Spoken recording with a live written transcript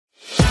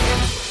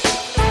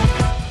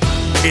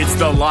It's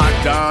the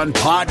Locked On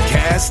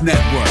Podcast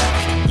Network,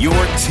 your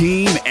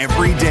team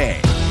every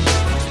day.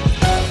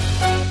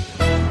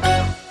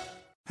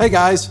 Hey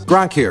guys,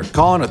 Gronk here,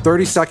 calling a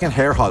 30-second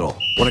hair huddle.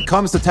 When it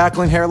comes to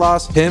tackling hair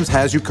loss, Hims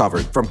has you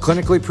covered. From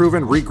clinically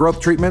proven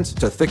regrowth treatments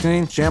to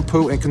thickening,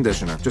 shampoo, and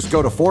conditioner. Just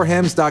go to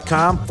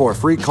 4hims.com for a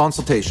free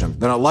consultation.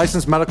 Then a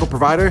licensed medical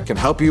provider can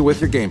help you with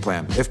your game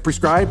plan. If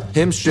prescribed,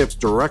 Hims ships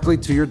directly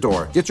to your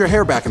door. Get your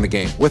hair back in the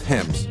game with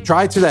Hims.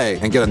 Try today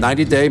and get a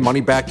 90-day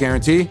money-back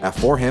guarantee at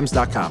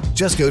 4hims.com.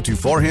 Just go to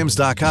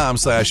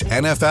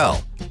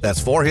 4hims.com/NFL.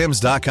 That's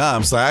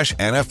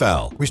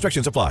 4hims.com/NFL.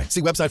 Restrictions apply.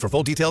 See website for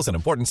full details and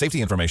important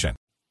safety information.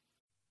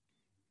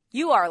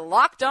 You are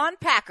Locked On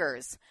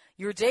Packers,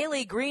 your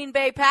daily Green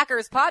Bay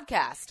Packers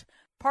podcast,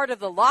 part of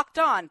the Locked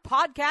On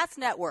Podcast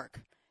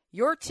Network,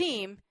 your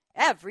team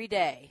every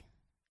day.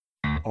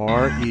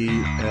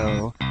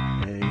 RELAX.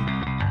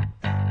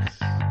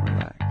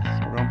 Relax.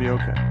 We're going to be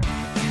okay.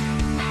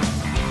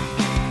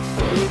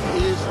 It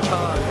is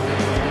time.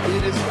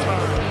 It is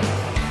time.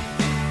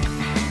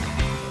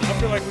 I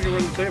feel like we can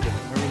run the table.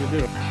 I really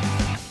do.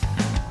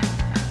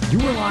 You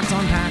are Locked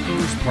On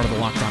Packers, part of the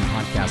Locked On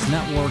Podcast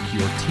Network,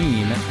 your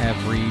team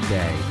every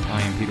day.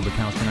 I am Peter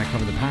Bukowski, and I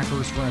cover the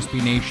Packers for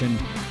SB Nation.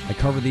 I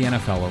cover the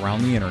NFL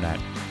around the internet.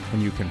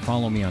 And you can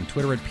follow me on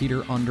Twitter at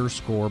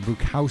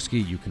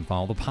Peter_Bukowski. You can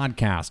follow the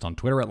podcast on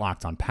Twitter at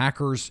Locked On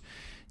Packers.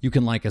 You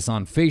can like us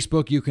on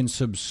Facebook. You can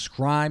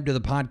subscribe to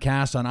the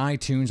podcast on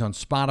iTunes, on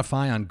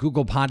Spotify, on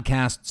Google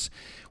Podcasts.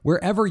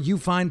 Wherever you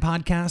find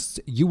podcasts,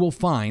 you will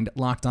find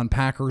Locked On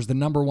Packers, the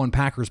number one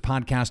Packers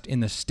podcast in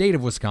the state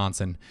of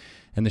Wisconsin.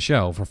 And the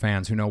show for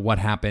fans who know what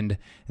happened,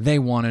 they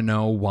want to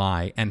know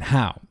why and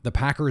how. The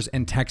Packers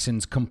and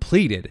Texans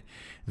completed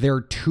their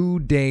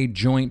 2-day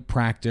joint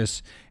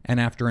practice, and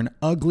after an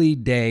ugly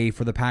day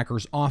for the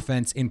Packers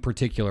offense in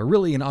particular,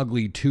 really an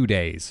ugly 2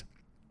 days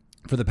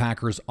for the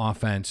Packers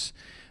offense,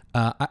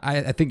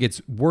 I think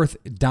it's worth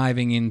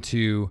diving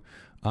into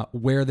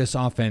where this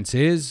offense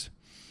is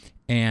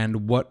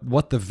and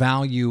what the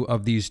value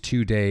of these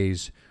 2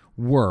 days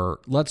were.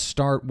 Let's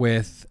start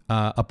with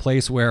a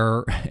place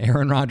where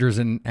Aaron Rodgers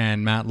and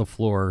Matt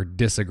LaFleur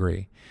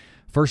disagree.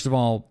 First of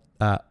all,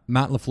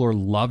 Matt LaFleur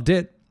loved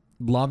it,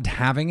 loved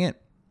having it,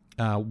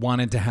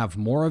 wanted to have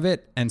more of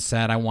it, and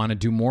said, I want to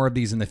do more of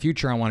these in the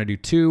future. I want to do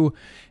 2,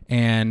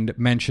 and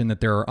mentioned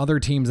that there are other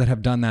teams that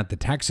have done that. The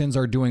Texans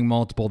are doing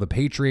multiple. The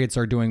Patriots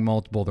are doing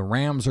multiple. The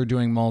Rams are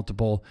doing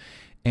multiple.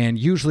 And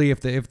usually if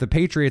the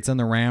Patriots and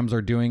the Rams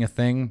are doing a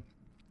thing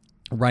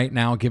right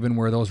now, given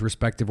where those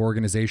respective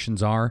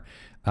organizations are,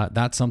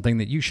 that's something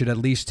that you should at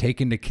least take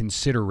into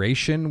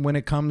consideration when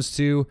it comes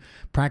to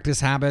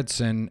practice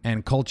habits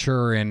and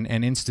culture and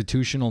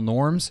institutional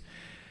norms.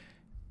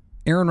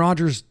 Aaron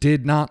Rodgers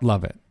did not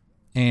love it,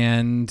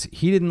 and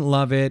he didn't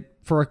love it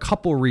for a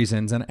couple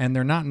reasons, and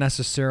they're not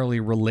necessarily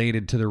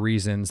related to the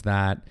reasons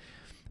that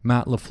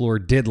Matt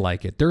LaFleur did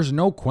like it. There's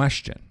no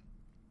question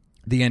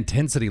the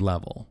intensity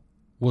level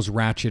was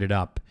ratcheted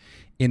up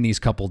in these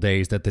couple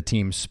days that the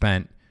team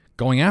spent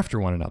going after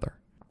one another.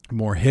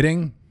 More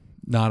hitting,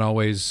 not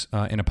always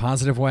in a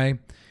positive way,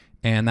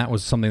 and that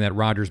was something that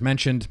Rodgers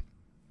mentioned.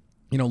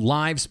 You know,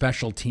 live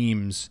special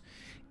teams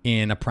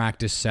in a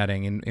practice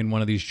setting, in one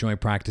of these joint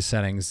practice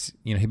settings,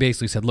 you know, he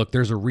basically said, look,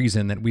 there's a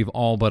reason that we've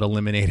all but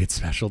eliminated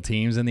special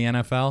teams in the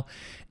NFL,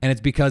 and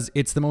it's because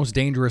it's the most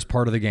dangerous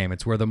part of the game.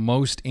 It's where the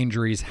most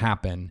injuries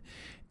happen,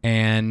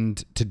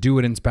 and to do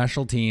it in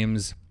special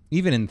teams,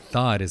 even in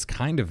thud, is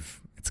kind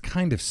of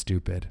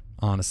stupid,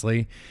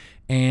 honestly.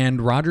 And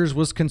Rodgers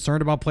was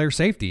concerned about player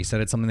safety. He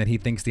said it's something that he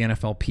thinks the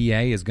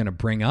NFLPA is going to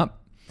bring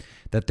up,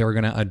 that they're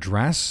going to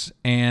address,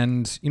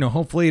 and, you know,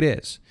 hopefully it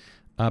is.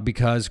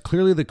 Because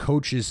clearly the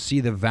coaches see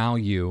the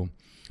value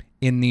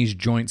in these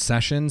joint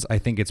sessions. I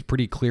think it's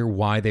pretty clear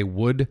why they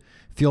would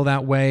feel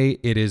that way.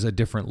 It is a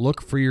different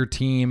look for your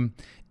team.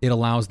 It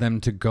allows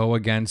them to go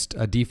against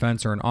a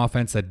defense or an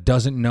offense that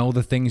doesn't know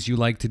the things you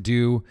like to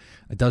do,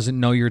 it doesn't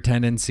know your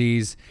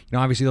tendencies. You know,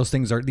 obviously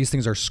these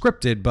things are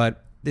scripted,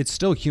 but it's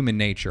still human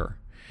nature.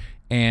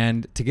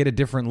 And to get a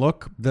different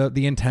look,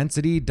 the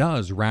intensity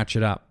does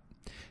ratchet up.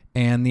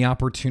 And the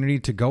opportunity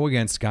to go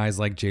against guys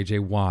like J.J.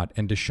 Watt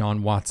and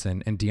Deshaun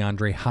Watson and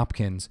DeAndre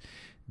Hopkins,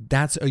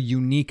 that's a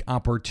unique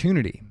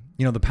opportunity.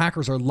 You know, the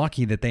Packers are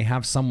lucky that they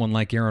have someone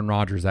like Aaron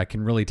Rodgers that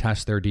can really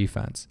test their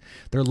defense.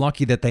 They're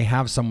lucky that they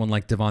have someone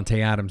like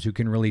Devontae Adams who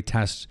can really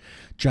test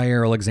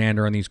Jair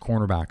Alexander and these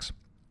cornerbacks.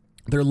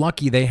 They're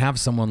lucky they have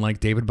someone like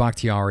David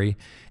Bakhtiari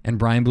and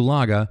Brian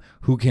Bulaga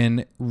who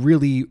can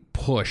really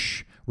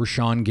push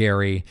Rashawn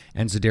Gary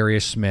and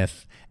Zadarius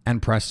Smith and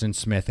Preston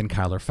Smith and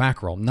Kyler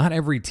Fackrell. Not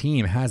every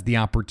team has the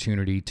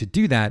opportunity to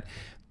do that.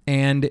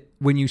 And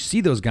when you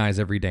see those guys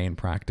every day in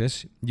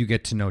practice, you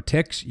get to know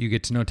ticks, you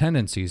get to know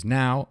tendencies.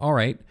 Now, all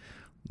right,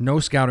 no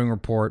scouting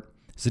report.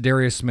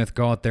 Zadarius Smith,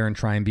 go out there and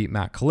try and beat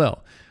Matt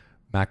Khalil.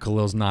 Matt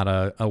Khalil's not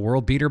a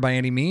world beater by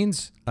any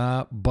means,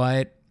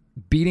 but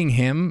beating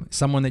him,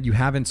 someone that you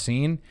haven't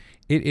seen,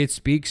 it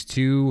speaks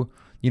to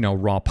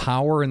raw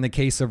power in the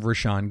case of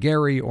Rashawn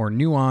Gary, or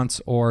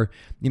nuance, or,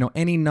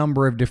 any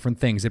number of different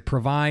things. It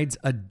provides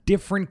a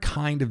different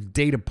kind of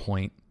data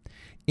point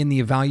in the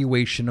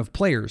evaluation of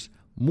players.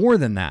 More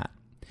than that,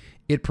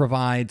 it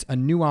provides a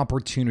new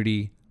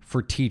opportunity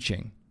for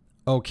teaching.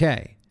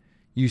 Okay,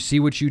 you see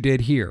what you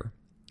did here.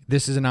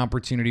 This is an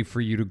opportunity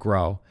for you to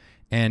grow,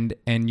 and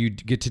you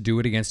get to do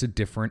it against a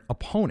different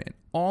opponent.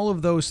 All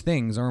of those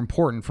things are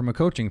important from a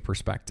coaching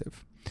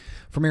perspective.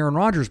 From Aaron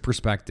Rodgers'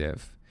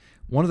 perspective,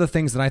 one of the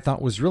things that I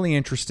thought was really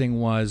interesting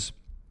was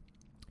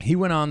he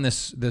went on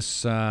this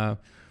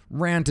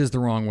rant is the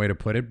wrong way to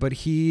put it, but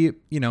he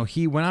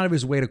went out of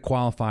his way to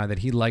qualify that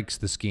he likes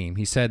the scheme.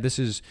 He said, this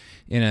is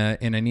in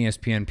an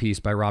ESPN piece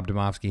by Rob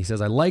Domofsky. He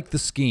says, I like the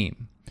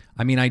scheme.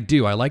 I mean, I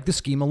do. I like the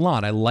scheme a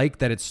lot. I like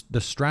that it's the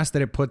stress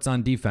that it puts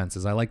on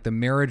defenses. I like the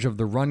marriage of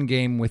the run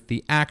game with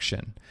the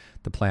action,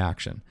 the play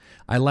action.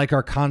 I like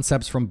our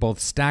concepts from both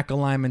stack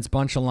alignments,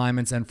 bunch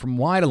alignments, and from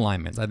wide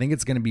alignments. I think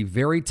it's going to be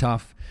very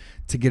tough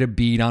to get a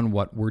beat on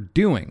what we're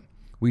doing.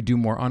 We do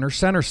more under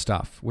center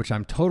stuff, which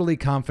I'm totally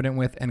confident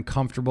with and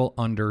comfortable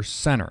under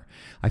center.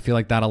 I feel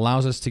like that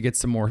allows us to get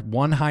some more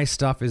one high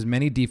stuff, as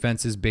many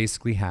defenses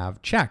basically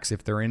have checks.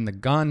 If they're in the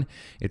gun,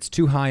 it's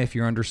too high. If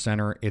you're under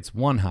center, it's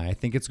one high. I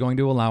think it's going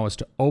to allow us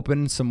to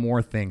open some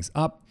more things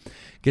up,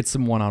 get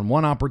some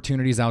one-on-one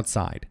opportunities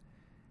outside.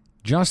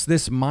 Just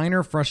this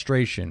minor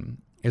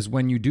frustration is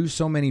when you do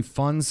so many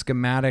fun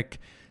schematic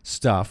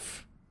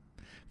stuff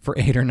for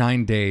 8 or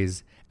 9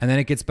 days, and then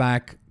it gets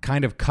back,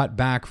 kind of cut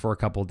back for a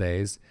couple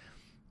days.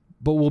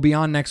 But we'll be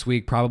on next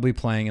week, probably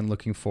playing and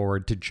looking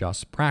forward to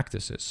just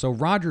practices. So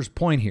Rodgers'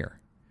 point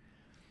here,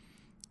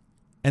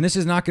 and this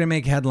is not going to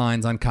make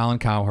headlines on Colin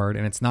Cowherd,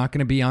 and it's not going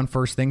to be on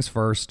First Things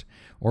First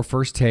or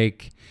First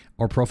Take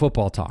or Pro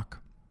Football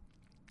Talk.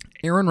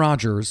 Aaron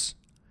Rodgers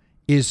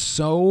is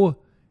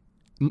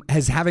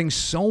having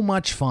so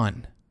much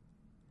fun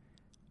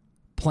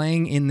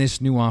playing in this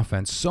new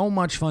offense, so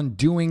much fun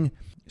doing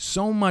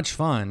so much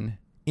fun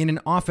in an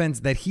offense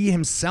that he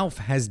himself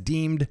has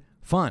deemed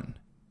fun,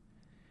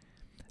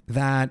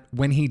 that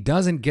when he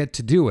doesn't get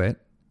to do it,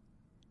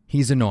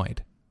 he's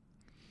annoyed.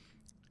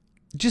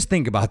 Just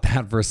think about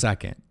that for a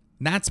second.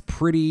 That's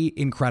pretty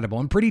incredible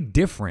and pretty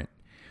different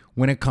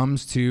when it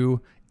comes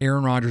to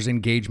Aaron Rodgers'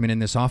 engagement in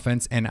this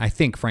offense, and I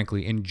think,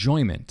 frankly,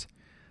 enjoyment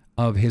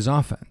of his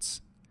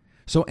offense.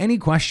 So any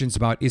questions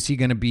about, is he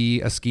going to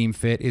be a scheme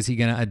fit? Is he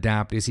going to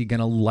adapt? Is he going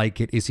to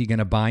like it? Is he going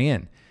to buy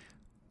in?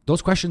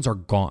 Those questions are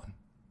gone.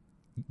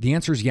 The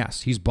answer is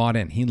yes. He's bought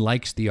in. He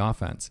likes the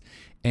offense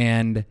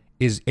and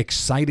is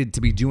excited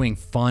to be doing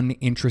fun,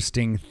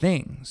 interesting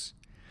things.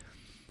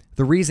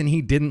 The reason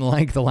he didn't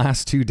like the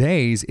last 2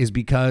 days is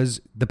because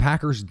the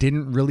Packers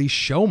didn't really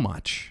show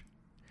much,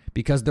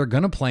 because they're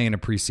going to play in a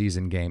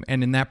preseason game.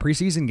 And in that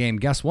preseason game,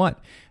 guess what?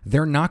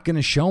 They're not going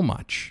to show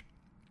much.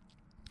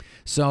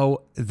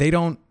 So they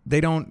don't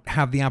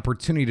have the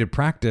opportunity to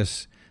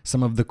practice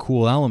some of the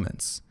cool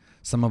elements,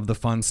 some of the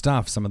fun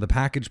stuff, some of the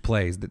package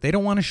plays that they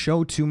don't want to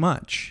show too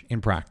much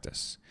in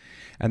practice.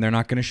 And they're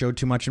not going to show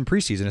too much in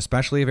preseason,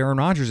 especially if Aaron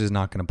Rodgers is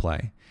not going to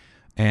play.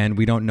 And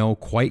we don't know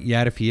quite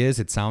yet if he is.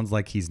 It sounds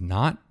like he's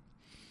not.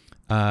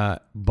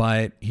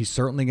 But he's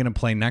certainly going to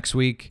play next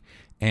week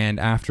and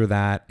after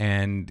that.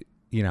 And,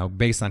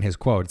 based on his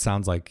quote, it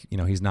sounds like,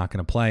 he's not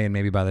going to play. And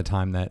maybe by the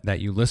time that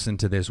you listen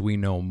to this, we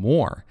know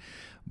more.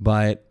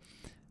 But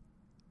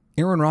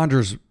Aaron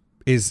Rodgers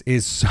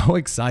is so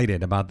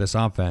excited about this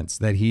offense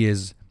that he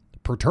is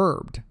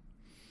perturbed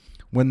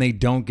when they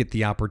don't get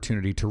the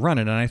opportunity to run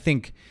it. And I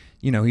think,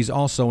 he's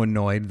also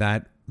annoyed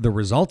that the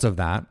result of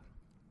that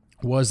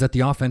was that the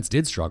offense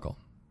did struggle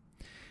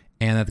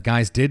and that the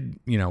guys did,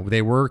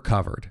 they were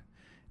covered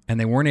and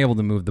they weren't able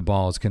to move the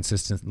ball as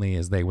consistently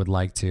as they would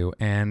like to.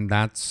 And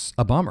that's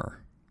a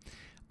bummer,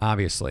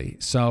 obviously.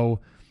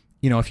 So,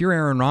 if you're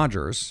Aaron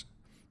Rodgers,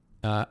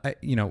 I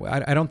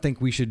don't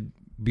think we should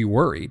be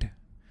worried.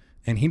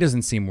 And he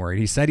doesn't seem worried.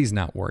 He said he's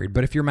not worried.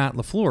 But if you're Matt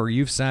LaFleur,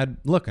 you've said,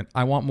 look,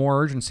 I want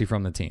more urgency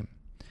from the team.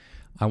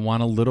 I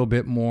want a little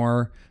bit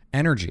more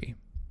energy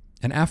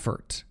and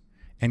effort.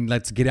 And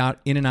let's get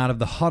in and out of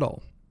the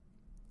huddle.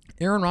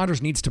 Aaron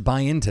Rodgers needs to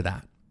buy into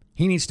that.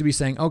 He needs to be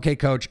saying, okay,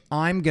 coach,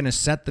 I'm going to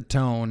set the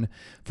tone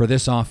for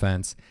this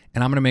offense,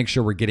 and I'm going to make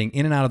sure we're getting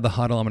in and out of the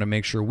huddle. I'm going to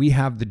make sure we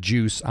have the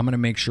juice. I'm going to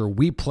make sure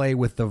we play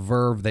with the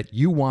verve that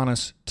you want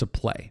us to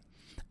play.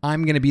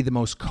 I'm going to be the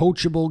most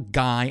coachable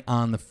guy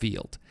on the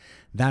field.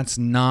 That's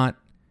not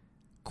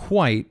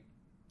quite,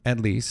 at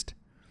least,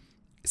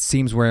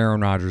 seems where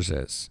Aaron Rodgers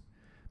is,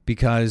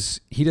 because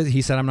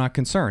he said, I'm not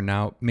concerned.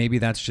 Now, maybe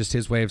that's just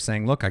his way of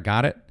saying, look, I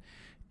got it.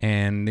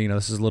 And,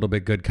 this is a little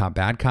bit good cop,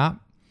 bad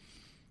cop.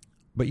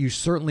 But you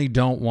certainly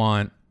don't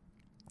want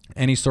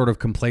any sort of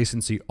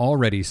complacency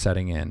already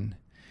setting in.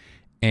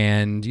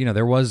 And,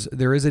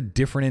 there is a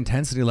different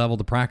intensity level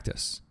to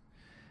practice.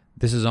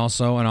 This is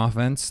also an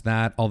offense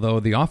that, although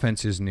the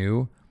offense is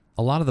new,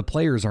 a lot of the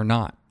players are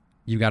not.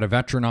 You got a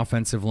veteran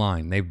offensive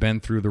line. They've been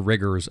through the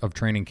rigors of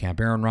training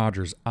camp. Aaron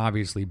Rodgers,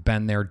 obviously,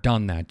 been there,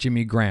 done that.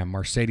 Jimmy Graham,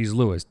 Mercedes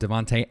Lewis,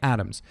 Devontae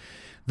Adams.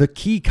 The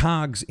key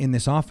cogs in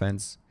this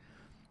offense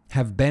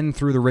have been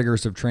through the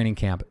rigors of training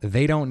camp.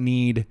 They don't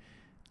need,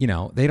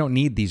 they don't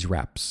need these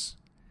reps.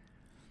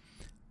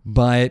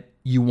 But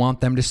you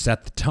want them to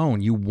set the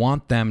tone. You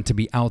want them to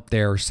be out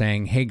there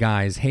saying, hey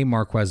guys, hey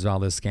Marquez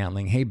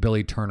Valdes-Scantling, hey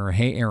Billy Turner,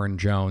 hey Aaron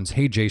Jones,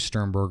 hey Jay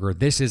Sternberger,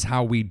 this is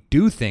how we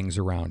do things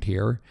around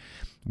here.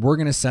 We're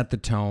going to set the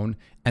tone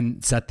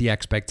and set the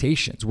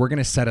expectations. We're going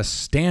to set a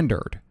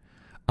standard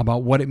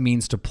about what it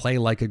means to play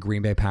like a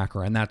Green Bay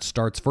Packer. And that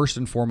starts first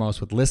and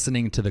foremost with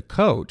listening to the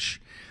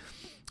coach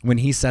when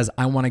he says,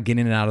 I want to get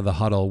in and out of the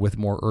huddle with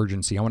more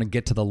urgency. I want to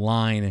get to the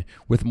line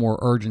with more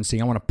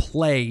urgency. I want to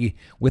play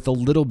with a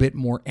little bit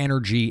more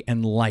energy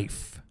and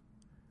life.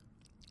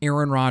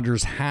 Aaron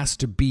Rodgers has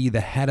to be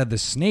the head of the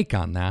snake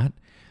on that.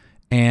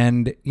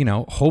 And,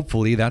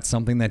 hopefully that's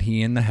something that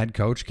he and the head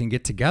coach can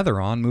get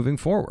together on moving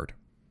forward.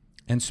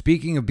 And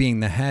speaking of being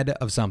the head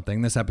of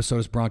something, this episode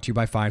is brought to you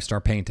by 5 Star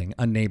Painting,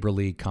 a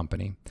neighborly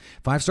company.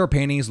 5 Star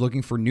Painting is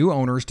looking for new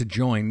owners to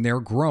join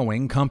their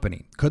growing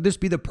company. Could this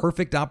be the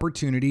perfect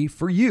opportunity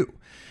for you?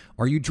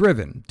 Are you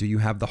driven? Do you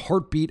have the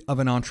heartbeat of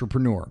an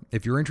entrepreneur?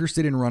 If you're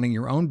interested in running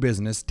your own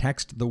business,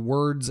 text the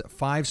words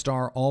 5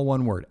 Star, all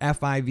one word,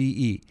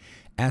 FIVESTAR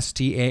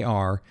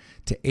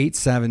to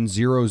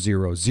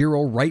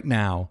 87000 right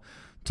now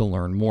to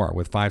learn more.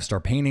 With 5 Star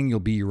Painting, you'll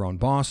be your own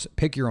boss,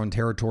 pick your own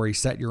territory,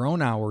 set your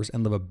own hours,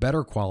 and live a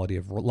better quality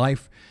of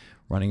life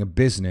running a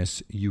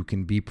business you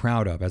can be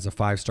proud of. As a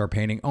 5 Star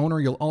Painting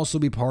owner, you'll also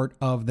be part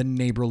of the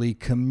Neighborly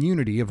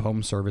community of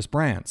home service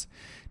brands.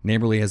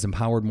 Neighborly has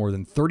empowered more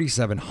than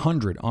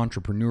 3,700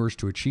 entrepreneurs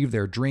to achieve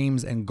their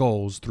dreams and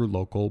goals through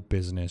local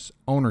business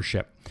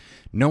ownership.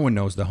 No one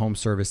knows the home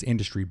service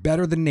industry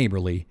better than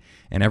Neighborly,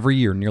 and every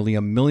year, nearly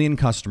 1 million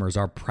customers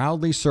are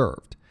proudly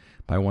served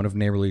by one of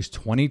Neighborly's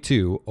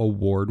 22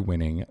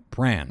 award-winning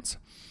brands.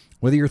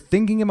 Whether you're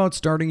thinking about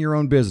starting your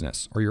own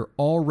business or you're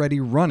already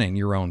running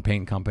your own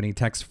paint company,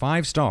 text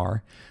 5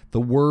 Star,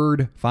 the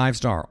word 5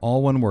 Star,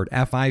 all one word,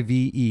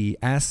 FIVESTAR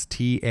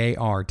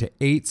to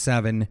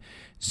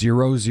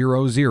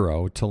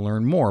 87000 to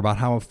learn more about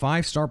how a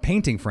 5 Star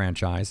painting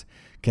franchise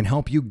can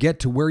help you get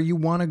to where you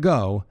want to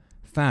go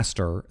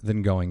faster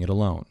than going it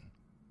alone.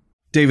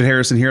 David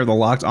Harrison here, the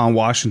Locked On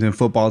Washington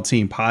Football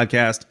Team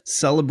podcast,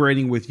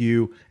 celebrating with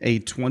you a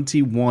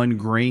 21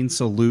 grain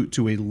salute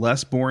to a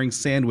less boring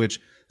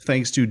sandwich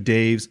thanks to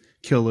Dave's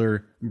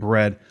Killer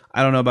Bread.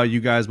 I don't know about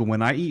you guys, but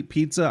when I eat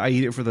pizza, I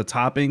eat it for the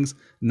toppings,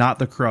 not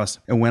the crust.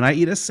 And when I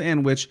eat a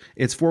sandwich,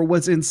 it's for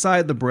what's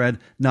inside the bread,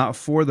 not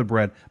for the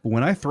bread. But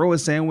when I throw a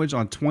sandwich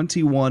on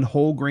 21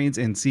 whole grains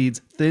and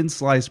seeds, thin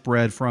sliced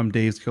bread from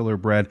Dave's Killer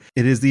Bread,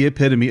 it is the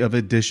epitome of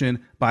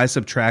addition by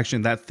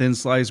subtraction. That thin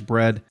sliced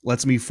bread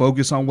lets me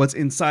focus on what's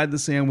inside the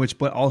sandwich,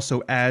 but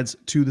also adds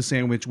to the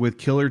sandwich with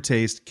killer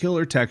taste,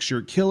 killer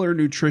texture, killer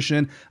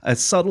nutrition, a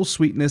subtle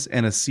sweetness,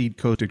 and a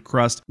seed-coated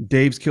crust.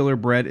 Dave's Killer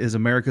Bread is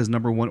America's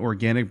 #1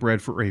 organic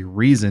bread for a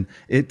reason.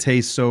 It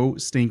tastes so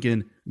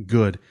stinking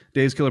good.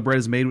 Dave's Killer Bread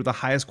is made with the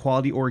highest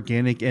quality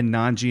organic and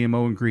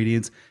non-GMO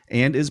ingredients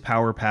and is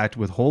power-packed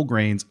with whole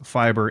grains,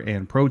 fiber,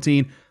 and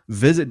protein.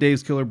 Visit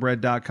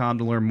daveskillerbread.com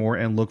to learn more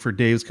and look for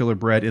Dave's Killer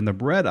Bread in the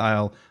bread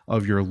aisle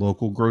of your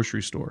local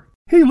grocery store.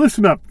 Hey,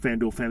 listen up,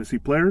 FanDuel Fantasy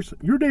players.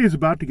 Your day is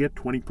about to get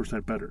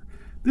 20% better.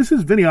 This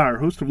is Vinny Iyer,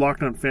 host of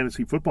Locked On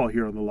Fantasy Football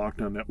here on the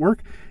Locked On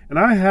Network, and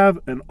I have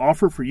an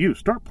offer for you.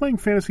 Start playing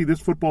fantasy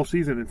this football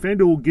season, and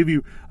FanDuel will give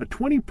you a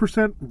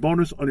 20%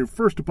 bonus on your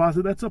first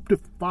deposit. That's up to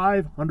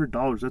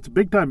 $500. That's a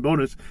big-time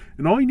bonus,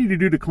 and all you need to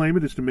do to claim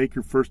it is to make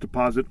your first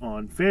deposit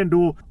on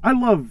FanDuel. I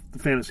love the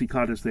fantasy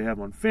contests they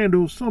have on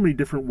FanDuel. So many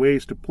different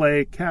ways to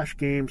play, cash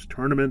games,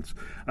 tournaments.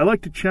 I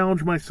like to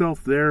challenge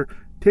myself there.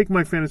 Take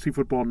my fantasy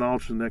football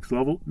knowledge to the next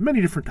level.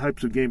 Many different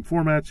types of game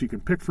formats you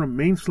can pick from: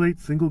 main slate,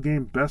 single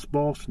game, best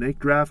ball, snake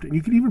draft, and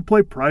you can even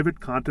play private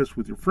contests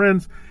with your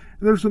friends.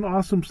 And there's an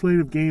awesome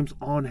slate of games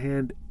on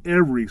hand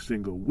every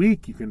single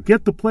week. You can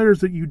get the players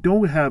that you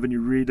don't have in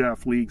your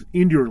redraft leagues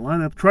into your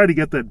lineup. Try to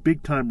get that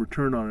big-time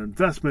return on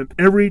investment.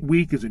 Every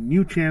week is a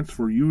new chance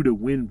for you to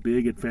win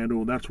big at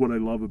FanDuel, and that's what I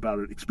love about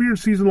it.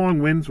 Experience season-long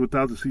wins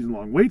without the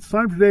season-long waits.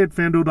 Sign up today at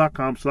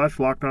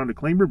FanDuel.com/LockedOn to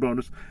claim your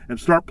bonus and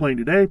start playing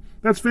today.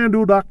 That's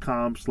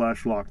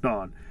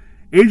FanDuel.com/LockedOn.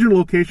 Age and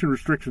location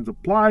restrictions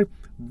apply.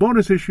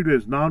 Bonus issued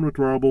as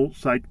non-withdrawable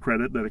site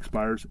credit that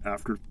expires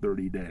after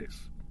 30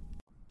 days.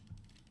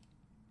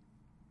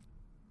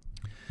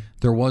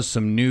 There was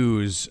some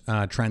news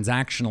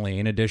transactionally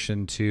in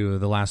addition to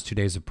the last 2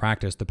 days of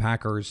practice. The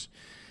Packers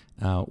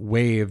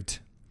waived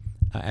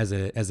as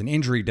an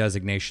injury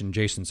designation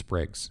Jason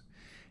Spriggs,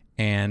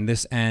 and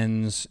this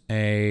ends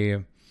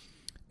a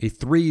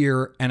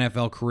 3-year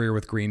NFL career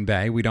with Green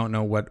Bay. We don't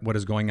know what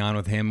is going on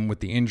with him with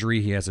the injury.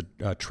 He has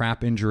a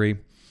trap injury,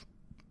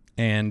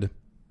 and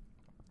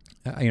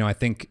I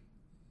think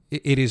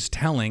it is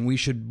telling. We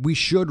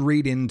should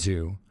read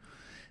into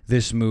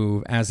this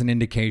move as an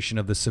indication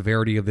of the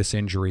severity of this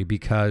injury,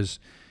 because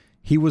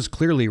he was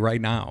clearly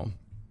right now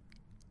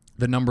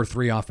the number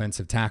 3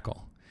 offensive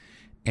tackle.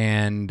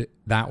 And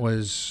that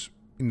is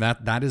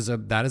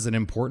an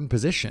important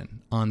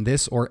position on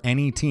this or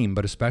any team,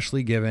 but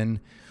especially given,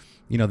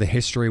 the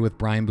history with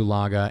Brian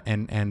Bulaga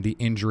and the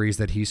injuries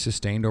that he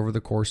sustained over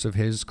the course of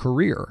his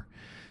career.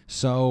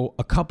 So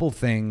a couple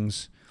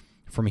things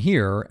from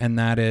here, and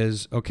that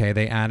is, okay,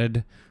 they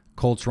added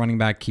Colts running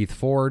back Keith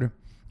Ford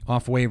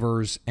off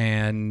waivers,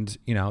 and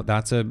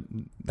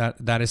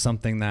that is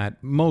something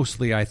that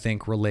mostly I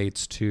think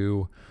relates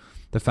to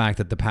the fact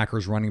that the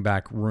Packers running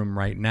back room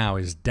right now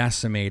is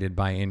decimated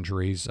by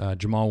injuries.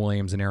 Jamal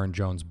Williams and Aaron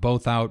Jones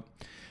both out.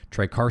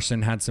 Trey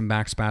Carson had some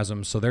back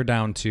spasms, so they're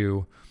down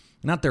to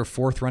not their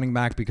 4th running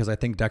back, because I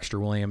think Dexter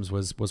Williams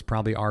was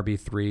probably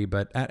RB3,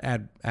 but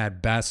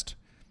at best,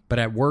 but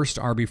at worst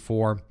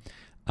RB4,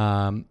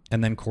 and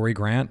then Corey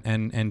Grant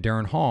and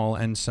Darren Hall.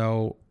 And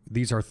so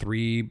these are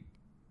 3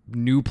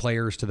 new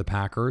players to the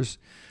Packers,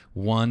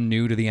 1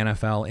 new to the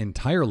NFL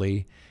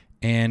entirely,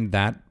 and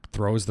that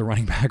throws the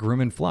running back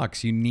room in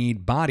flux. You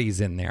need bodies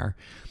in there.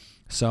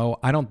 So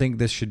I don't think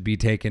this should be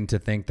taken to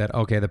think that,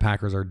 okay, the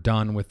Packers are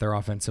done with their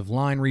offensive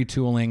line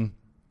retooling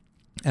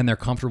and they're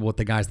comfortable with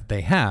the guys that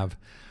they have.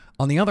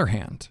 On the other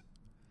hand,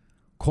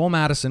 Cole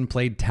Madison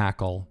played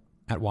tackle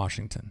at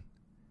Washington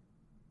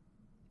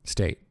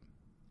State.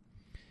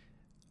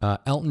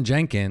 Elton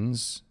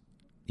Jenkins,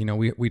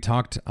 we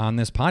talked on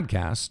this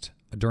podcast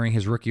during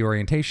his rookie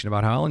orientation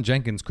about how Elton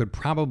Jenkins could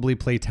probably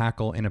play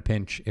tackle in a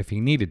pinch if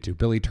he needed to.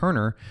 Billy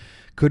Turner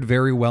could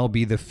very well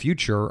be the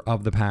future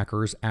of the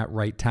Packers at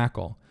right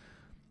tackle.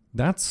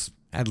 That's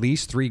at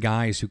least 3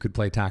 guys who could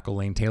play tackle.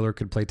 Lane Taylor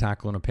could play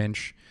tackle in a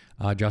pinch.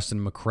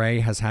 Justin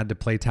McCray has had to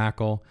play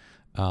tackle.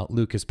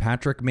 Lucas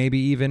Patrick maybe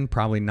even,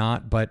 probably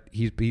not, but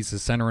he's a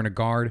center and a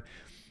guard.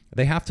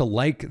 They have to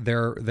like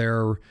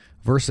their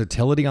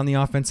versatility on the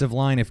offensive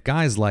line. If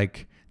guys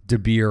like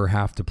DeBeer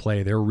have to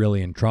play, they're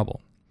really in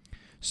trouble.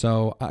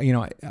 So,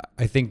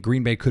 I think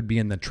Green Bay could be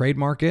in the trade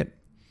market.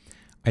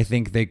 I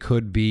think they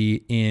could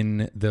be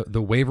in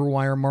the waiver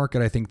wire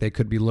market. I think they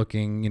could be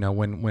looking,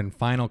 when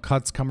final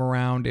cuts come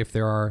around, if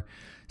there are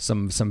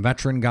some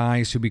veteran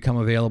guys who become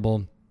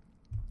available.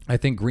 I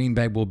think Green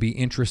Bay will be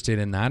interested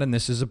in that. And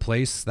this is a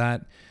place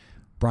that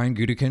Brian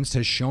Gutekunst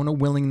has shown a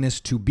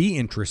willingness to be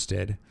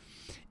interested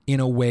in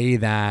a way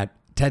that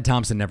Ted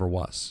Thompson never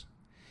was.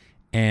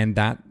 And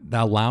that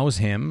allows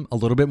him a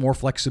little bit more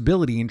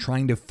flexibility in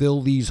trying to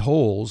fill these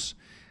holes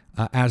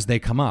as they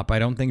come up. I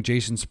don't think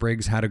Jason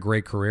Spriggs had a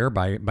great career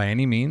by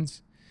any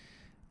means,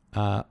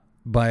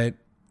 but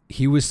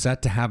he was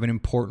set to have an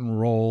important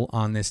role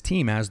on this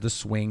team as the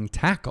swing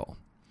tackle.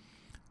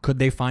 Could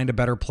they find a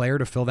better player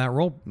to fill that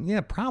role?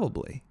 Yeah,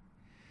 probably.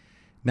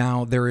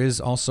 Now, there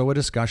is also a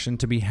discussion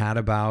to be had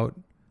about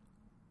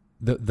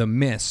the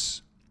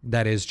miss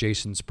that is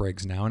Jason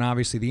Spriggs now. And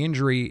obviously the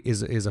injury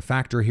is a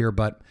factor here,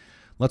 but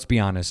let's be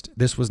honest,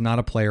 this was not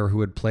a player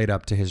who had played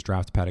up to his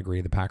draft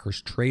pedigree. The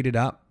Packers traded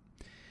up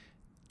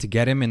to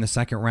get him in the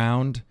 2nd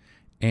round,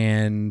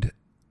 and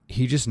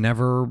he just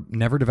never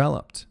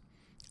developed.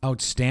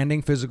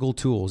 Outstanding physical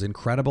tools,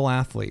 incredible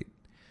athlete,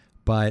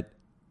 but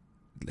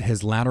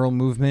his lateral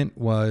movement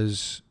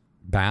was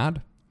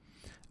bad.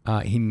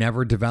 He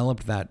never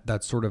developed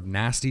that sort of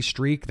nasty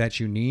streak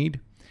that you need,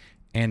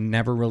 and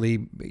never really,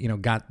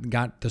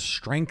 got the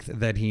strength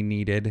that he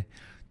needed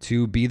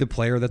to be the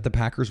player that the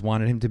Packers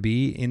wanted him to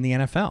be in the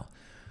NFL.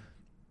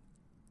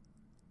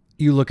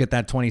 You look at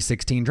that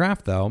 2016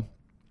 draft, though,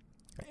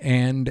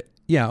 and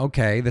yeah,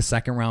 okay, the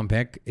 2nd round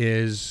pick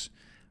is,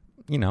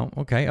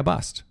 a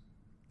bust.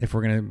 If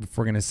we're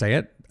gonna say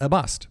it, a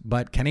bust.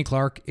 But Kenny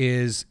Clark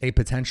is a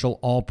potential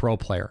all-pro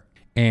player,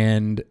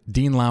 and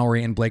Dean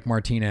Lowry and Blake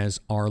Martinez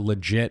are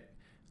legit,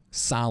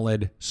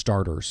 solid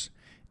starters.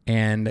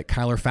 And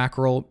Kyler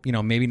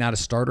Fackrell, maybe not a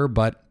starter,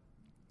 but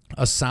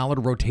a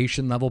solid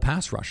rotation level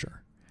pass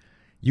rusher.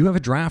 You have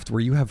a draft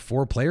where you have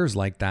 4 players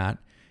like that.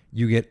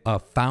 You get a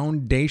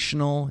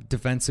foundational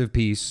defensive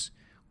piece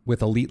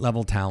with elite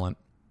level talent,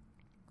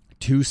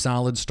 2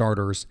 solid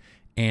starters,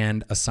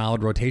 and a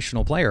solid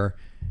rotational player.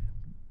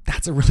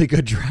 That's a really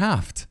good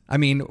draft. I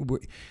mean,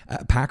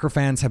 Packer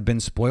fans have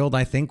been spoiled,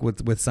 I think,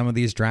 with some of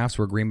these drafts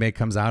where Green Bay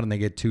comes out and they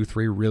get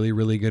 2-3 really,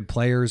 really good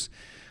players.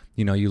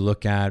 You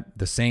look at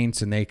the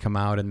Saints and they come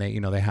out and they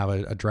have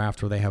a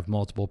draft where they have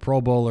multiple Pro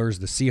Bowlers,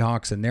 the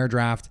Seahawks in their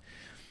draft.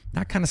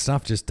 That kind of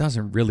stuff just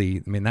doesn't really,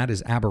 that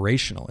is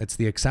aberrational. It's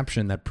the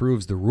exception that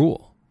proves the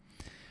rule.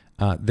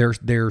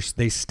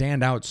 They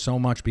stand out so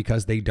much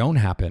because they don't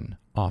happen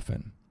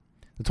often.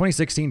 The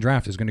 2016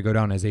 draft is going to go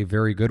down as a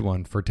very good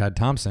one for Ted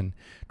Thompson.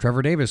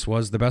 Trevor Davis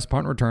was the best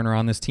punt returner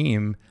on this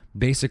team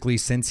basically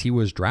since he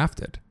was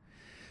drafted.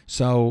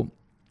 So,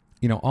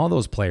 all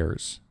those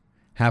players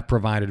have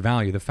provided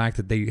value. The fact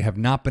that they have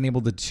not been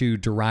able to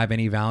derive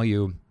any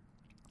value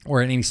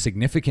or any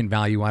significant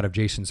value out of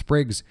Jason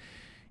Spriggs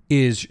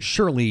is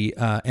surely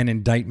an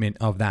indictment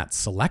of that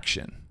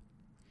selection.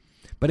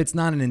 But it's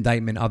not an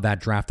indictment of that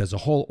draft as a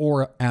whole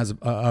or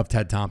of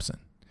Ted Thompson.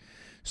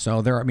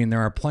 So there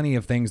are plenty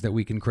of things that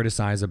we can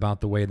criticize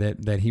about the way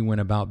that he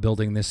went about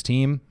building this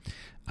team.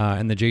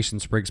 And the Jason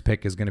Spriggs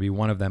pick is going to be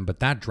one of them. But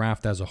that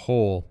draft as a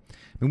whole,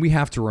 I mean, we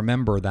have to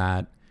remember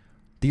that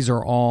these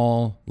are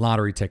all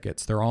lottery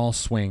tickets. They're all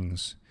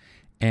swings.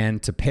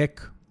 And to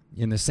pick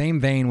in the same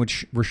vein with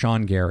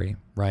Rashawn Gary,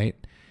 right?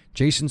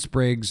 Jason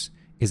Spriggs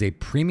is a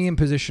premium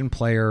position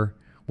player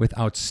with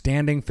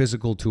outstanding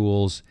physical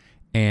tools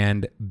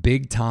and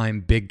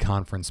big-time, big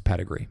conference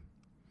pedigree.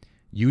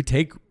 You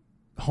take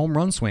home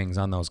run swings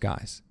on those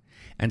guys.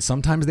 And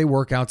sometimes they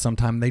work out,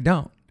 sometimes they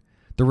don't.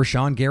 The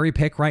Rashawn Gary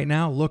pick right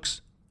now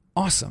looks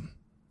awesome.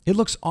 It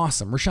looks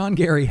awesome. Rashawn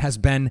Gary has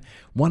been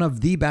one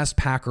of the best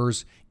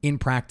Packers in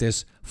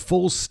practice,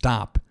 full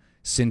stop,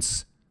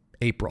 since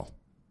April.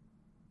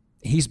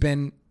 He's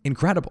been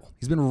incredible.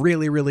 He's been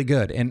really, really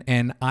good.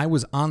 And I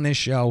was on this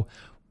show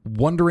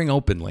wondering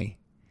openly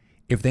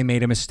if they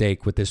made a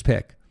mistake with this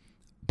pick.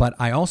 But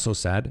I also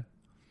said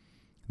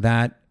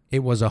that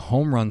it was a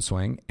home run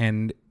swing,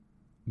 and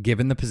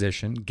given the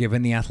position,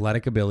 given the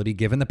athletic ability,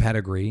 given the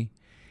pedigree,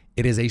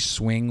 it is a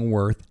swing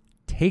worth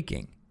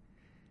taking.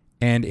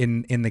 And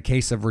in the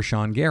case of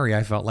Rashawn Gary,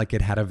 I felt like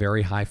it had a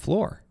very high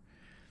floor.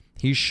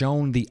 He's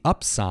shown the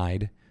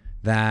upside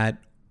that,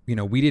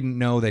 we didn't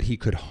know that he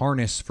could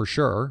harness for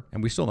sure,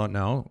 and we still don't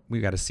know.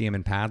 We got to see him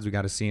in pads. We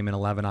got to see him in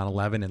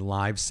 11-on-11 in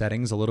live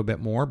settings a little bit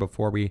more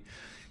before we,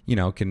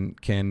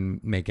 can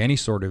make any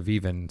sort of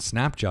even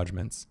snap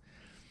judgments.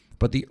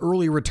 But the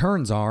early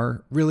returns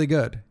are really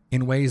good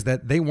in ways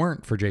that they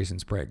weren't for Jason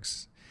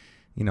Spriggs.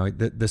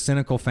 The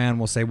cynical fan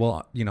will say,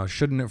 well,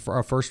 shouldn't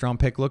a first-round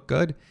pick look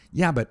good?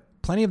 Yeah, but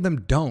plenty of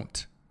them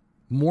don't.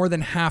 More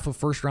than half of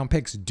first-round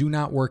picks do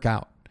not work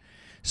out.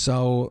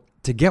 So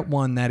to get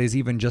one that is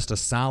even just a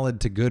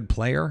solid to good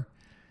player,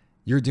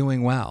 you're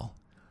doing well.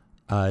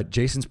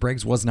 Jason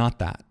Spriggs was not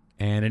that.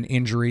 And an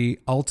injury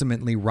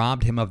ultimately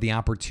robbed him of the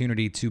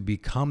opportunity to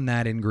become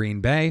that in Green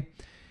Bay.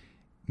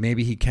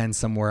 Maybe he can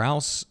somewhere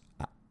else.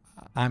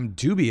 I'm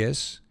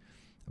dubious,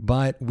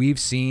 but we've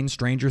seen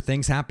stranger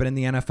things happen in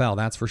the NFL,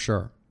 that's for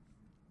sure.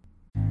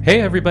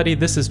 Hey everybody,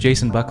 this is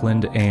Jason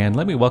Buckland, and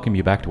let me welcome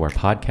you back to our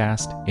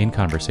podcast, In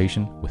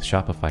Conversation with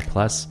Shopify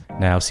Plus.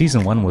 Now,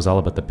 Season 1 was all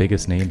about the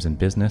biggest names in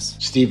business.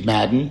 Steve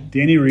Madden.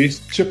 Danny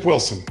Reese. Chip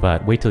Wilson.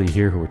 But wait till you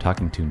hear who we're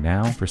talking to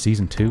now for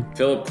Season 2.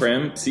 Philip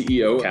Krim,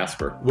 CEO,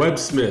 Casper. Webb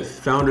Smith,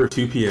 founder,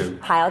 2PM.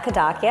 Kyle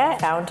Kadakia,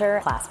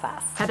 founder,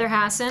 ClassPass. Heather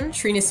Hassan.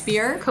 Trina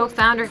Spear,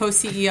 co-founder,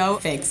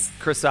 co-CEO, Figs.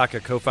 Chris Saka,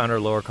 co-founder,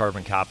 Lower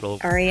Carbon Capital.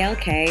 Ariel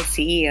K,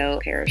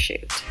 CEO,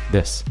 Parachute.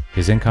 This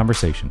is In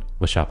Conversation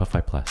with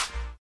Shopify Plus.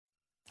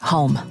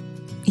 Home.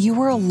 You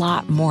were a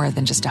lot more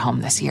than just a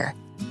home this year.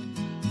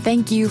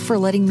 Thank you for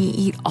letting me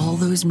eat all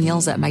those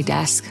meals at my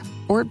desk,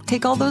 or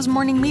take all those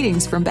morning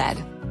meetings from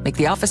bed, make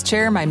the office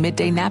chair my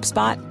midday nap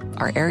spot,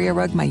 our area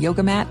rug my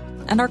yoga mat,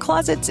 and our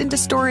closets into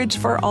storage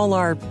for all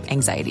our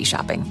anxiety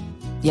shopping.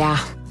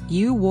 Yeah,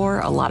 you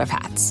wore a lot of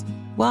hats,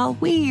 while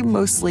we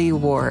mostly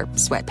wore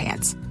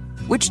sweatpants,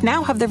 which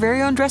now have their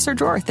very own dresser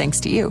drawer thanks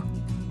to you.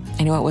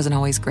 I know it wasn't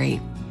always great.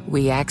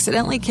 We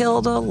accidentally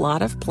killed a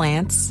lot of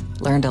plants,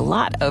 learned a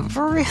lot of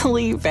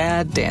really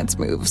bad dance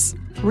moves,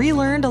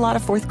 relearned a lot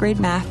of 4th grade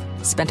math,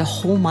 spent a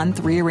whole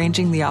month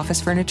rearranging the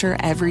office furniture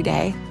every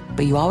day,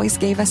 but you always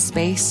gave us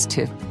space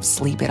to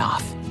sleep it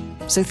off.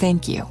 So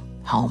thank you,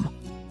 Home.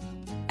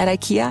 At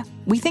IKEA,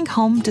 we think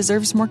Home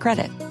deserves more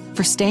credit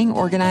for staying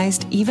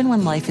organized even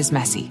when life is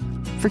messy,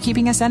 for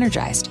keeping us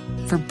energized,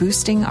 for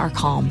boosting our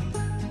calm.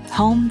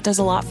 Home does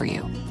a lot for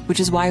you, which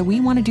is why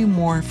we want to do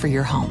more for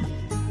your home.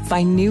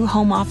 Find new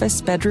home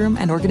office, bedroom,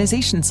 and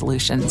organization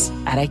solutions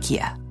at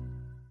IKEA.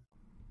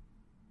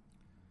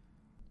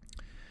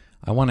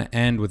 I want to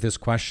end with this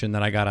question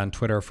that I got on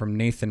Twitter from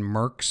Nathan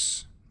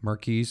Merkes.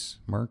 He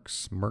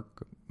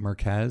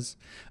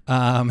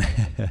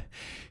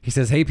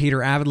says, hey,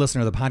 Peter, avid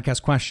listener of the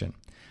podcast. Question.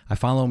 I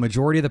follow a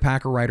majority of the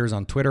Packer writers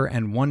on Twitter,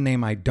 and one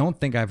name I don't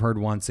think I've heard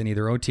once in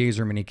either OTAs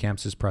or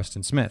minicamps is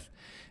Preston Smith.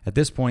 At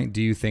this point,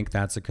 do you think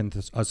that's a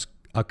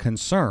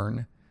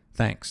concern?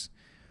 Thanks.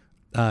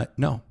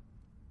 No,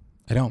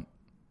 I don't.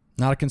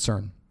 Not a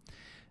concern.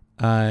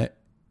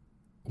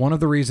 One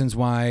of the reasons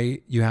why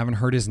you haven't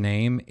heard his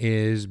name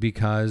is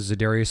because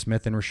Zadarius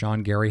Smith and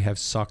Rashawn Gary have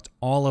sucked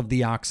all of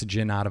the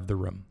oxygen out of the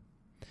room.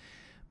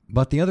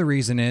 But the other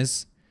reason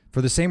is,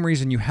 for the same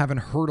reason you haven't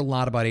heard a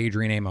lot about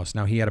Adrian Amos.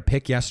 Now, he had a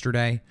pick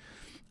yesterday,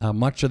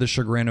 much to the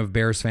chagrin of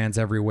Bears fans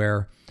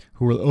everywhere,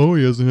 who were, oh,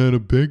 he hasn't had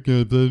a pick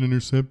yet. That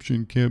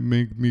interception can't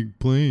make me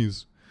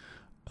plays.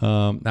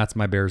 That's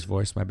my Bears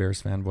voice, my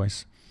Bears fan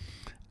voice.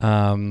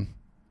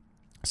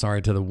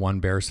 Sorry to the one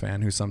Bears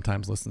fan who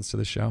sometimes listens to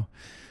the show,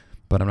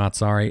 but I'm not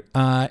sorry.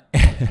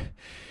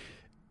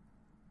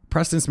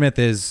 Preston Smith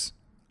is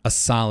a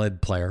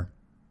solid player,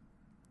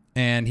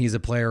 and he's a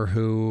player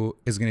who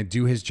is going to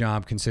do his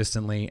job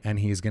consistently, and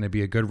he's going to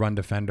be a good run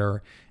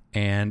defender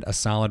and a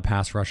solid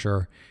pass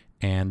rusher,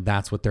 and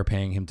that's what they're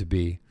paying him to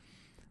be.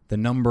 The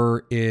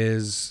number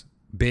is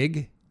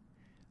big,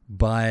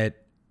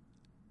 but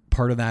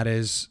part of that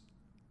is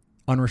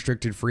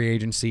unrestricted free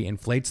agency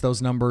inflates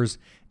those numbers,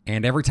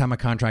 And every time a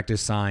contract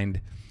is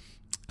signed,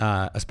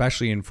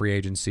 especially in free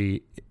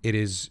agency, it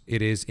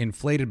is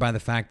inflated by the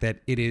fact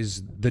that it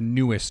is the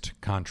newest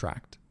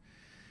contract.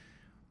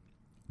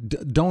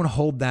 Don't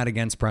hold that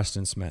against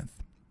Preston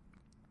Smith.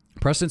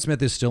 Preston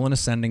Smith is still an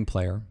ascending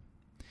player.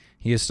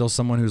 He is still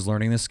someone who's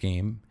learning the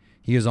scheme.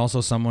 He is also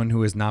someone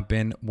who has not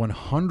been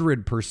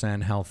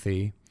 100%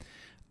 healthy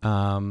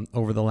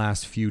over the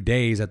last few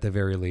days at the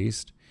very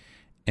least.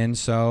 And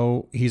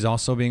so he's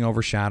also being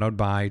overshadowed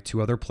by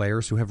two other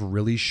players who have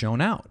really shown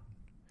out.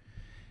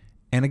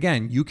 And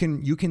again, you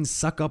can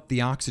suck up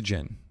the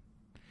oxygen.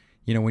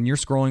 You know, when you're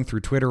scrolling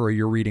through Twitter or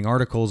you're reading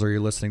articles or you're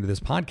listening to this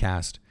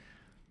podcast,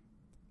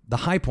 the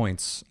high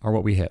points are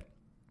what we hit.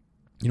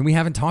 You know, we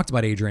haven't talked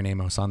about Adrian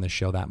Amos on this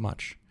show that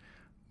much,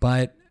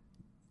 but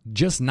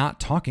just not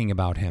talking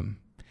about him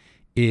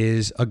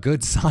is a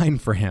good sign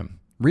for him,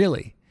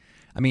 really.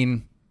 I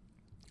mean,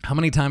 how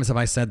many times have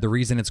I said the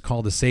reason it's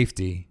called a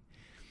safety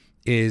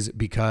is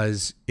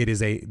because it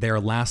is their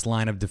last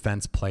line of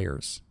defense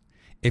players.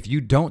 If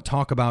you don't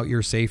talk about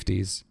your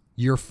safeties,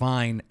 you're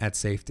fine at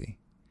safety.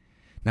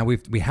 Now,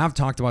 we have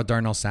talked about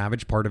Darnell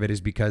Savage. Part of it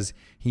is because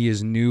he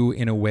is new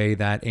in a way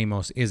that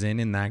Amos isn't,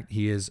 in that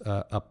he is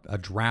a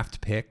draft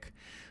pick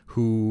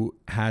who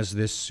has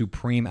this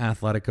supreme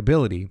athletic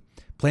ability,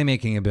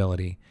 playmaking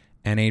ability,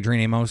 and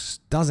Adrian Amos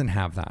doesn't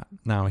have that.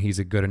 Now, he's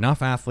a good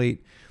enough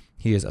athlete.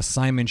 He is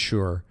assignment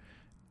sure.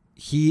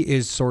 He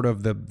is sort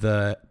of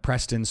the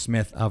Preston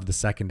Smith of the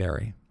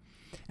secondary.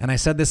 And I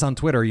said this on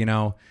Twitter, you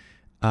know,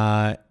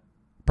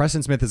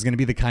 Preston Smith is going to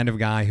be the kind of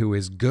guy who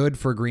is good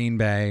for Green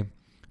Bay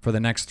for the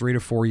next 3 to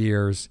 4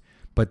 years,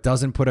 but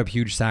doesn't put up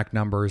huge sack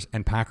numbers,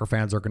 and Packer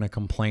fans are going to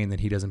complain that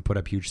he doesn't put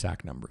up huge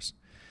sack numbers.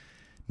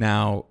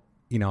 Now,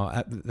 you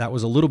know, that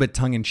was a little bit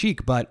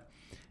tongue-in-cheek, but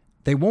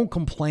they won't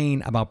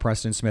complain about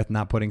Preston Smith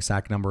not putting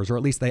sack numbers, or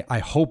at least I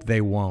hope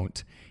they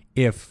won't,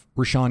 if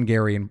Rashawn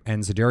Gary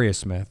and Zadarius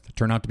Smith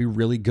turn out to be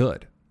really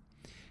good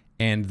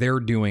and they're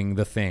doing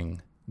the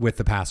thing with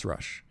the pass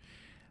rush.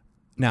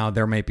 Now,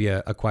 there might be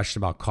a question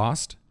about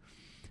cost,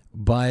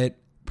 but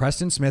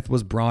Preston Smith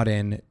was brought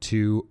in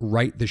to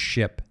right the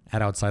ship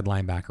at outside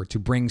linebacker, to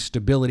bring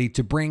stability,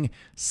 to bring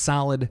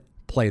solid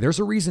play. There's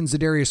a reason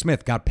Zadarius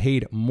Smith got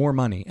paid more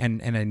money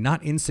and a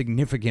not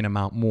insignificant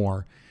amount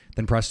more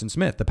than Preston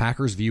Smith. The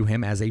Packers view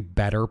him as a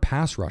better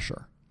pass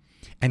rusher,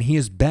 and he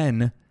has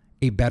been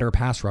a better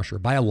pass rusher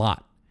by a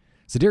lot.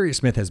 Zadarius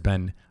Smith has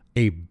been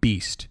a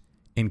beast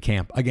in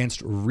camp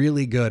against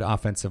really good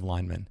offensive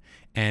linemen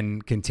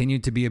and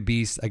continued to be a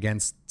beast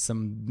against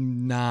some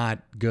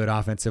not good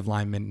offensive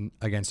linemen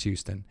against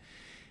Houston.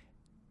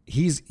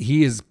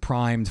 He is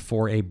primed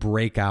for a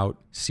breakout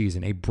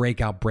season, a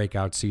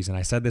breakout season.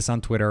 I said this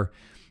on Twitter.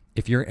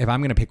 If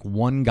I'm going to pick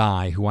one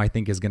guy who I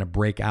think is going to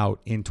break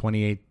out in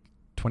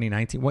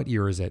 2019, what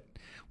year is it?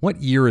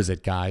 What year is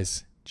it,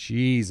 guys?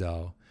 Jeez,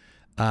 oh.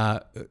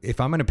 If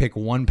I'm going to pick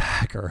one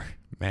Packer,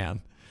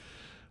 man,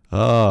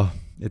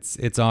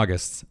 it's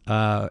August.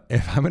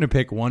 If I'm going to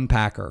pick one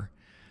Packer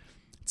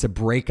to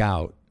break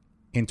out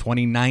in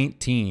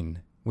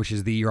 2019, which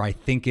is the year I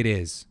think it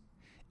is,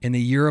 in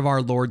the year of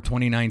our Lord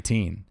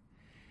 2019,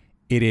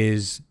 it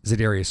is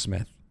Zadarius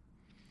Smith.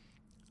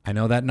 I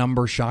know that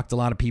number shocked a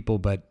lot of people,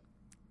 but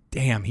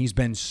damn, he's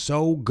been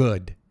so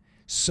good,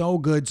 so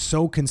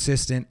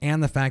consistent,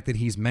 and the fact that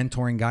he's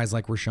mentoring guys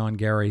like Rashawn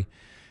Gary,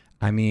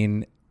 I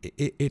mean,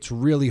 it's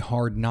really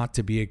hard not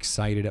to be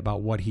excited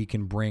about what he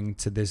can bring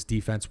to this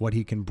defense, what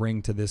he can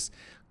bring to this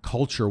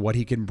culture, what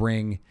he can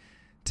bring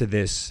to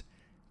this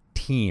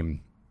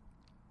team.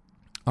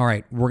 All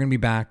right, we're going to be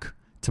back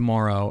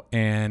tomorrow,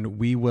 and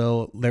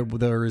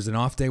there is an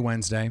off day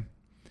Wednesday,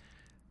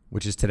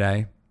 which is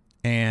today,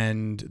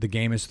 and the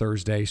game is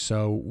Thursday,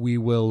 so we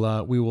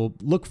will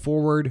look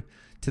forward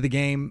to the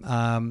game.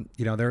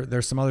 You know,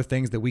 there's some other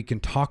things that we can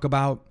talk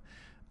about,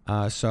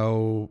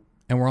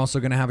 and we're also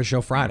going to have a show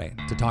Friday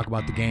to talk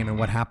about the game and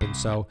what happened.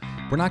 So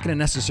we're not going to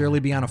necessarily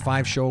be on a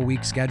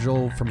 5-show-a-week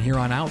schedule from here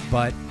on out,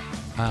 but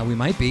we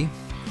might be.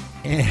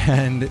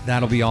 And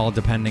that'll be all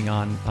depending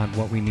on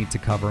what we need to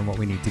cover and what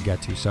we need to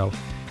get to. So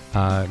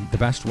the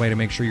best way to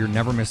make sure you're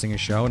never missing a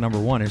show, number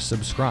one, is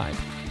subscribe.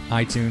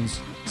 iTunes,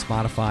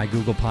 Spotify,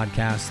 Google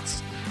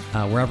Podcasts,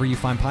 wherever you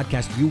find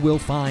podcasts, you will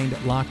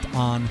find Locked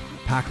On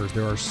Packers.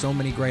 There are so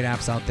many great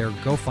apps out there.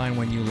 Go find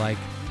one you like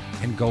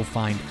and go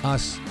find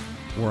us.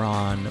 We're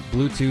on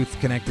Bluetooth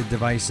connected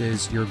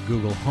devices, your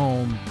Google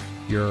Home,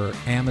 your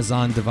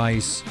Amazon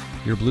device,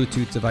 your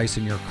Bluetooth device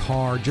in your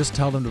car. Just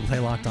tell them to play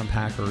Locked On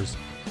Packers.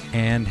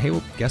 And hey,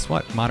 well, guess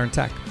what? Modern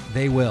tech,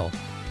 they will.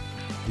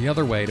 The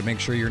other way to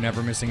make sure you're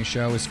never missing a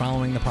show is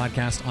following the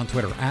podcast on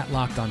Twitter at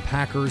Locked On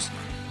Packers.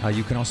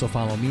 You can also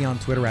follow me on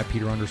Twitter at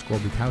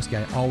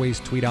Peter_Bukowski. I always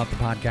tweet out the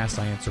podcast.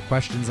 I answer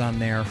questions on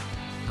there.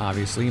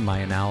 Obviously, my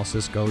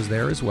analysis goes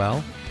there as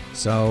well.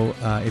 So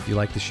if you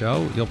like the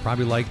show, you'll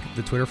probably like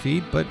the Twitter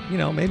feed, but, you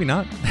know, maybe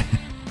not.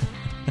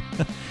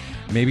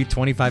 Maybe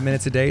 25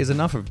 minutes a day is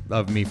enough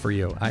of me for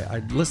you.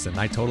 I listen,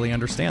 I totally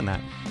understand that.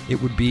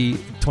 It would be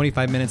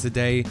 25 minutes a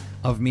day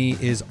of me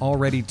is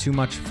already too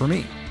much for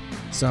me.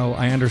 So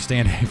I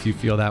understand if you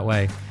feel that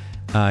way.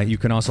 You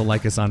can also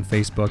like us on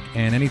Facebook.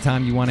 And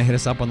anytime you want to hit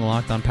us up on the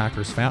Locked On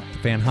Packers fan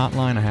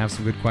hotline, I have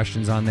some good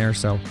questions on there.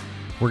 So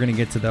we're going to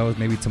get to those.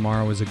 Maybe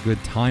tomorrow is a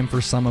good time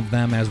for some of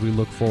them as we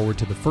look forward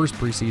to the first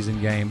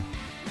preseason game.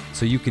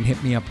 So you can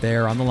hit me up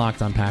there on the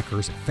Locked On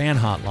Packers fan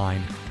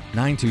hotline,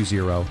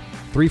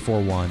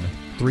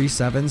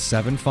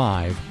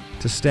 920-341-3775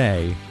 to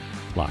stay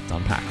Locked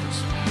On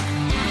Packers.